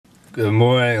Good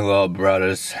morning, little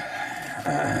brothers.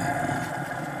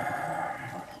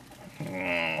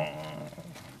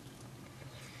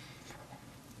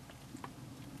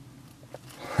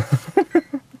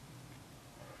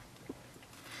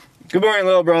 Good morning,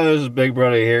 little brothers.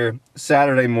 BigBrudda here.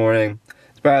 Saturday morning.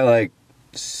 It's probably like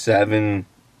 7.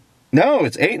 No,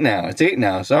 it's 8 now. It's 8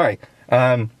 now. Sorry.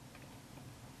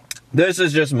 This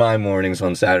is just my mornings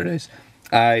on Saturdays.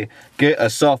 I get a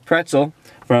soft pretzel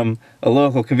from a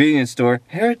local convenience store,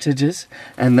 Heritage's,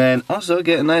 and then also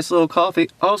get a nice little coffee,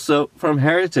 also from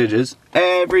Heritage's,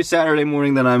 every Saturday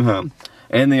morning that I'm home,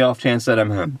 and the off chance that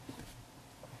I'm home.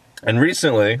 And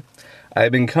recently,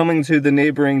 I've been coming to the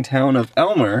neighboring town of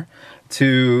Elmer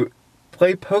to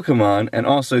play Pokemon and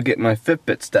also get my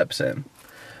Fitbit steps in.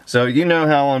 So you know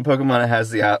how on Pokemon it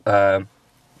has the,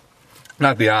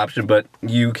 not the option, but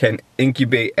you can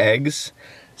incubate eggs.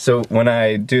 So when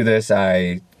I do this,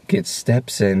 I get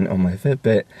steps in on my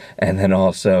Fitbit and then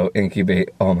also incubate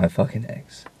all my fucking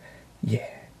eggs. Yeah,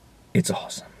 it's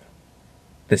awesome.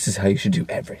 This is how you should do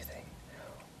everything.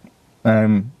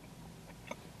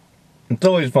 It's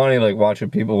always funny, like, watching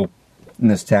people in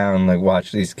this town, like,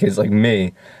 watch these kids like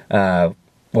me walk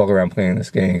around playing this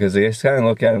game, because they just kind of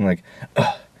look at them like,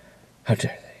 oh, how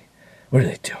dare they? What are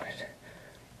they doing?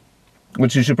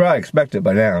 Which you should probably expect it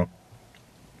by now.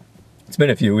 It's been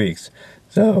a few weeks,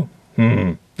 so,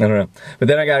 I don't know. But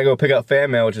then I gotta go pick up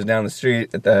fan mail, which is down the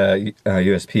street at the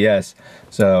USPS,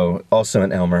 so, also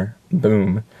in Elmer,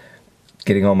 boom.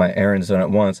 Getting all my errands done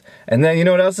at once. And then, you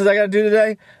know what else I gotta do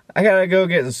today? I gotta go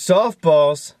get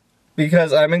softballs,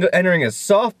 because I'm entering a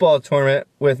softball tournament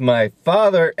with my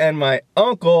father and my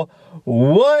uncle.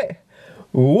 What?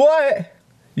 What?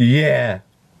 Yeah.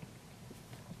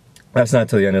 That's not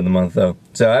till the end of the month, though.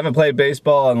 So I haven't played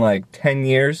baseball in like 10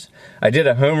 years. I did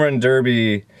a home run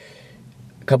derby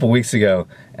a couple weeks ago,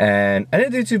 and I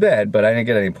didn't do too bad, but I didn't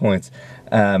get any points.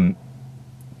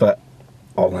 But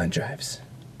all line drives.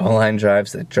 All line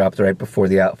drives that dropped right before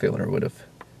the outfielder would have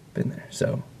been there.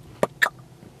 So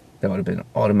that would have been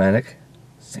automatic,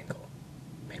 single,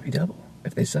 maybe double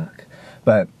if they suck.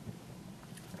 But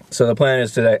so the plan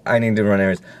is today, I need to run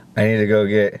errands. I need to go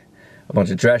get a bunch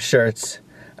of dress shirts.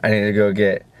 I need to go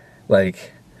get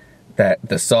like the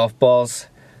softballs,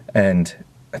 and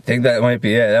I think that might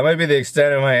be it. That might be the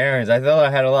extent of my errands. I thought I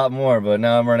had a lot more, but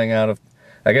now I'm running out of.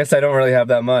 I guess I don't really have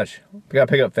that much. I gotta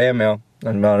pick up fan mail.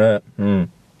 That's about it.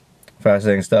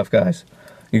 Fascinating stuff, guys.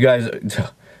 You guys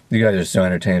are so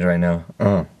entertained right now.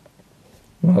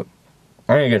 Well,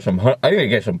 I need to get some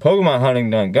Pokemon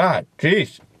hunting done. God,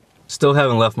 jeez. Still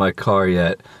haven't left my car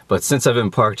yet, but since I've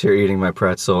been parked here eating my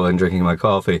pretzel and drinking my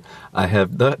coffee, I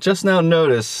have just now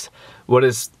noticed what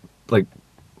is, like,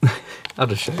 I'll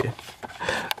just show you.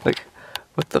 Like,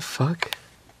 what the fuck?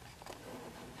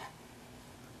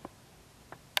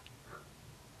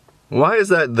 Why is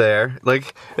that there?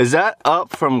 Like, is that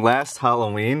up from last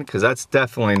Halloween? Because that's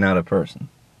definitely not a person.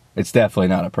 It's definitely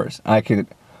not a person.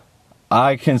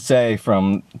 I can say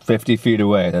from 50 feet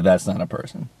away that that's not a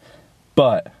person.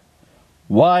 But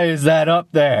why is that up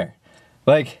there?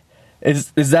 Like,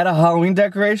 is that a Halloween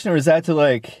decoration, or is that to,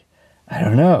 like, I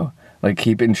don't know, like,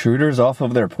 keep intruders off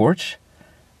of their porch?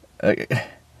 I'm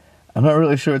not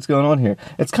really sure what's going on here.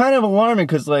 It's kind of alarming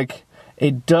because, like,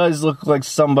 it does look like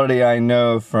somebody I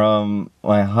know from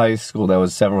my high school that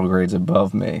was several grades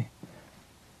above me.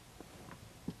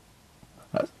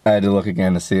 I had to look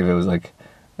again to see if it was, like,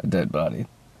 a dead body,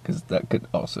 because that could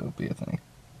also be a thing.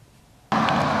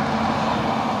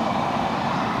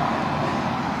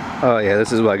 Oh yeah,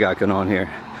 this is what I got going on here.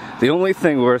 The only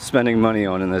thing worth spending money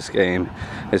on in this game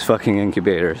is fucking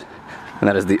incubators. And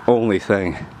that is the only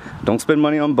thing. Don't spend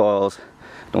money on balls.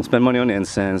 Don't spend money on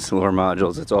incense, lure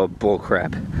modules. It's all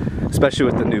bullcrap. Especially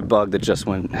with the new bug that just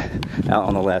went out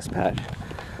on the last patch.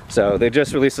 So they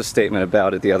just released a statement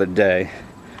about it the other day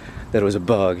that it was a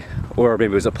bug, or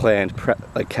maybe it was a planned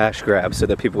like cash grab so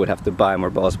that people would have to buy more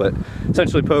balls. But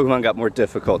essentially Pokemon got more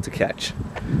difficult to catch.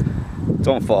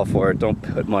 Don't fall for it. Don't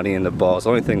put money into balls. The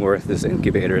only thing worth is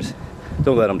incubators.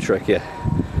 Don't let them trick you.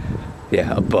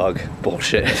 Yeah, a bug.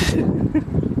 Bullshit.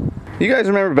 You guys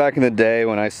remember back in the day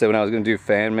when I said when I was going to do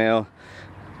fan mail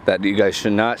that you guys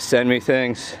should not send me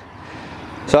things?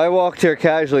 So I walked here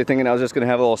casually thinking I was just going to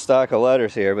have a little stack of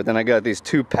letters here, but then I got these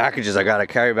 2 packages I got to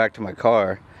carry back to my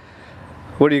car.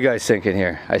 What are you guys thinking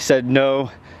here? I said no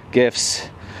gifts.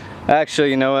 Actually,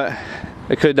 you know what?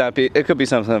 It could not be. It could be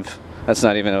something that's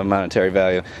not even of monetary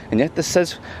value. And yet this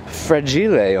says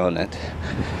fragile on it.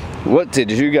 What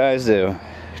did you guys do?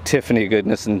 Tiffany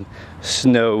goodness and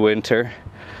Snow Winter.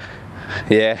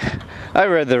 Yeah, I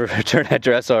read the return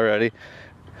address already.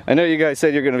 I know you guys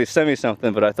said you're gonna send me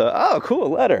something, but I thought, oh, cool, a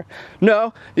letter.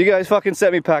 No, you guys fucking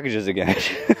sent me packages again.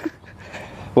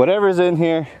 Whatever's in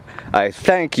here, I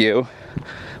thank you,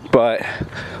 but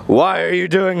why are you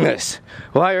doing this?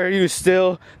 Why are you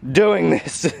still doing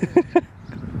this?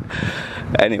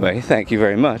 Anyway, thank you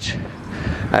very much.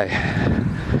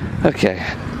 Okay,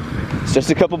 it's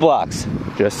just a couple blocks.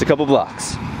 Just a couple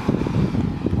blocks.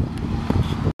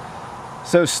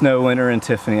 So Snow, Winter, and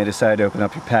Tiffany, I decided to open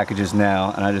up your packages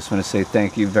now, and I just want to say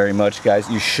thank you very much, guys.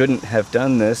 You shouldn't have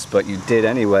done this, but you did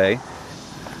anyway.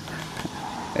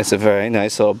 It's a very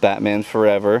nice little Batman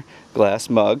Forever glass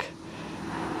mug.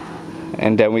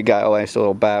 And then we got a nice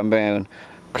little Batman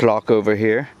clock over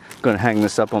here. I'm going to hang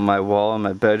this up on my wall in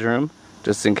my bedroom,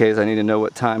 just in case I need to know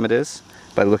what time it is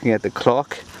by looking at the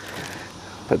clock.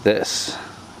 But this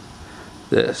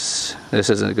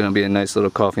isn't going to be a nice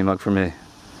little coffee mug for me.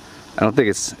 I don't think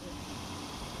it's,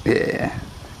 yeah,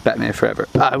 Batman Forever.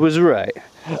 I was right.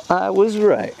 I was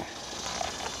right.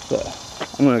 So,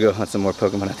 I'm gonna go hunt some more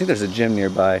Pokemon. I think there's a gym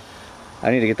nearby.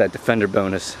 I need to get that defender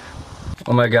bonus.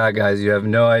 Oh my god, guys, you have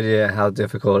no idea how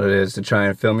difficult it is to try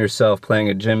and film yourself playing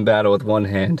a gym battle with one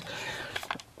hand.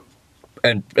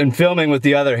 And filming with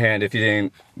the other hand, if you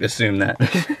didn't assume that.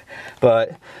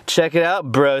 But check it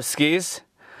out, broskies.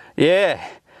 Yeah,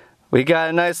 we got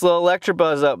a nice little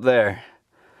Electabuzz up there.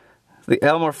 The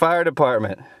Elmer Fire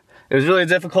Department. It was really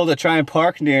difficult to try and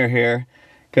park near here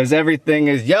because everything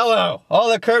is yellow. All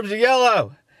the curbs are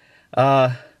yellow.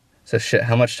 So shit,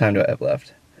 how much time do I have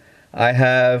left? I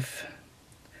have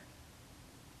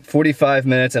 45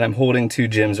 minutes and I'm holding 2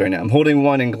 gyms right now. I'm holding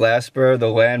one in Glassboro, the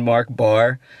Landmark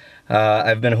Bar.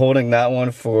 I've been holding that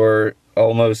one for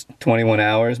almost 21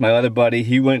 hours. My other buddy,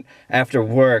 he went after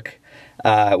work,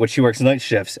 which he works night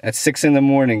shifts, at 6 in the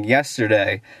morning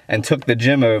yesterday and took the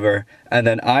gym over, and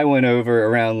then I went over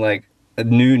around like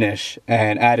noonish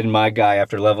and added my guy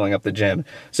after leveling up the gym.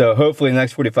 So hopefully in the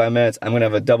next 45 minutes I'm gonna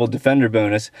have a double defender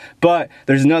bonus, but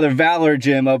there's another VALOR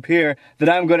gym up here that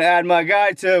I'm gonna add my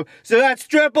guy to, so that's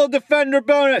triple defender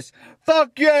bonus.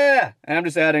 Fuck yeah! And I'm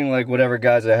just adding like whatever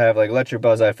guys I have, like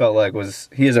Electabuzz I felt like was,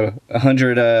 he has a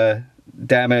 100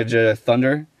 damage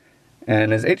thunder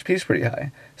and his HP is pretty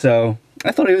high. So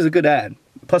I thought he was a good ad.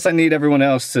 Plus I need everyone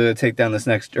else to take down this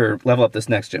next, or level up this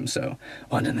next gym, so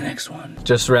on to the next one.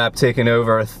 Just wrapped taking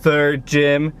over a 3rd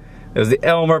gym. It was the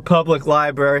Elmer Public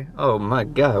Library. Oh my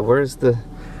god, there's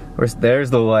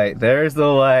the light, there's the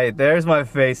light, there's my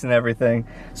face and everything.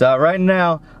 So right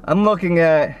now, I'm looking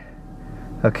at,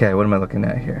 okay, what am I looking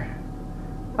at here?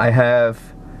 I have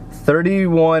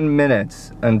 31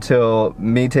 minutes until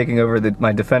me taking over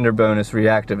my defender bonus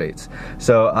reactivates.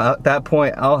 So at that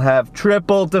point, I'll have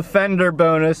triple defender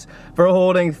bonus for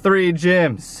holding 3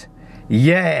 gyms.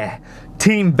 Yeah,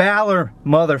 Team VALOR,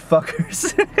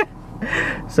 motherfuckers.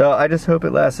 So I just hope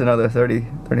it lasts another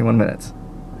 31 minutes.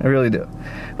 I really do.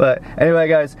 But anyway,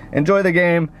 guys, enjoy the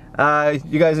game.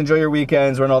 You guys enjoy your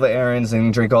weekends, run all the errands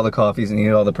and drink all the coffees and eat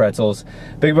all the pretzels.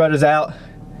 BigBrudda's out.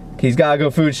 He's gotta go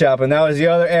food shopping. That was the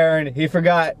other errand he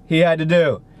forgot he had to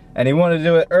do. And he wanted to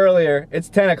do it earlier. It's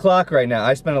 10 o'clock right now.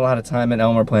 I spent a lot of time in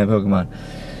Elmer playing Pokemon.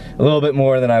 A little bit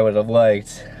more than I would have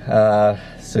liked.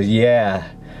 So yeah,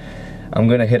 I'm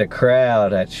gonna hit a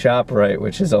crowd at ShopRite,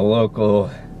 which is a local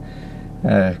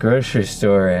grocery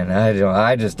store, and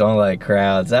I just don't like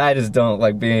crowds. I just don't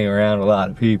like being around a lot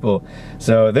of people.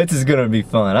 So this is gonna be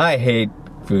fun. I hate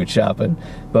food shopping,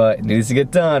 but it needs to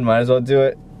get done. Might as well do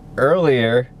it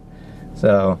earlier.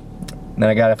 So then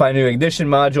I gotta find a new ignition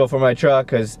module for my truck,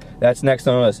 because that's next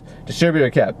on the list. Distributor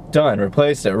cap, done.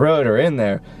 Replaced it, rotor in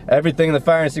there. Everything in the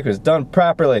firing sequence done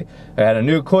properly. I had a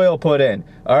new coil put in.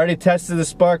 Already tested the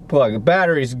spark plug. The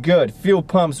battery's good. Fuel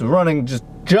pump's running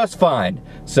just fine.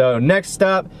 So next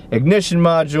stop, ignition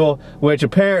module, which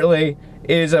apparently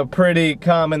is a pretty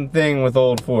common thing with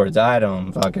old Fords. I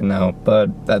don't fucking know,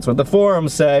 but that's what the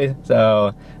forums say.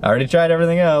 So I already tried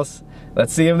everything else.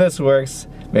 Let's see if this works.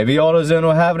 Maybe AutoZone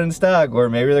will have it in stock, or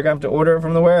maybe they're gonna have to order it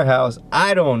from the warehouse.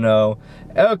 I don't know.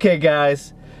 Okay,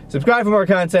 guys. Subscribe for more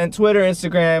content. Twitter,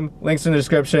 Instagram, links in the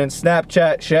description.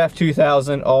 Snapchat,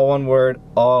 Shaft2000, all one word,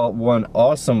 all one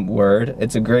awesome word.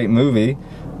 It's a great movie,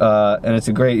 and it's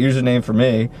a great username for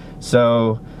me.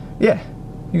 So, yeah,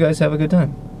 you guys have a good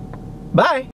time. Bye!